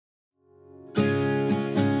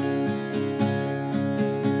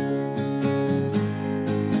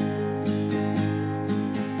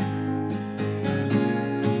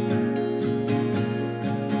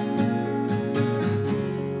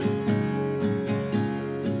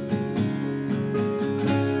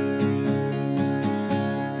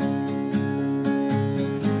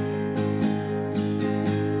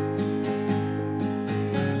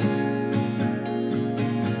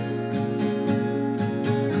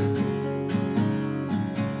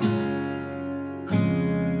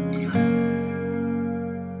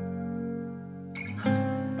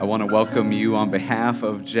to welcome you on behalf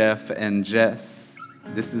of Jeff and Jess.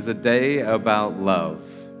 This is a day about love.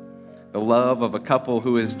 The love of a couple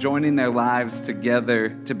who is joining their lives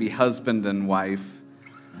together to be husband and wife.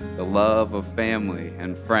 The love of family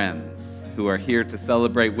and friends who are here to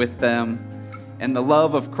celebrate with them. And the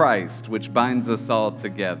love of Christ, which binds us all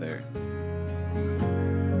together.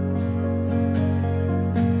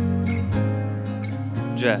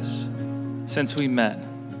 Jess, since we met,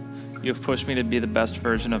 you have pushed me to be the best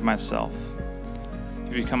version of myself.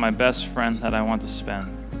 You've become my best friend that I want to spend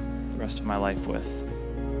the rest of my life with.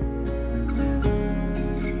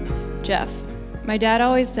 Jeff, my dad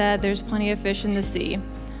always said there's plenty of fish in the sea,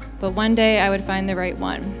 but one day I would find the right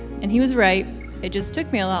one. And he was right. It just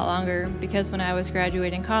took me a lot longer because when I was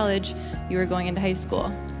graduating college, you were going into high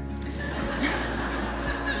school.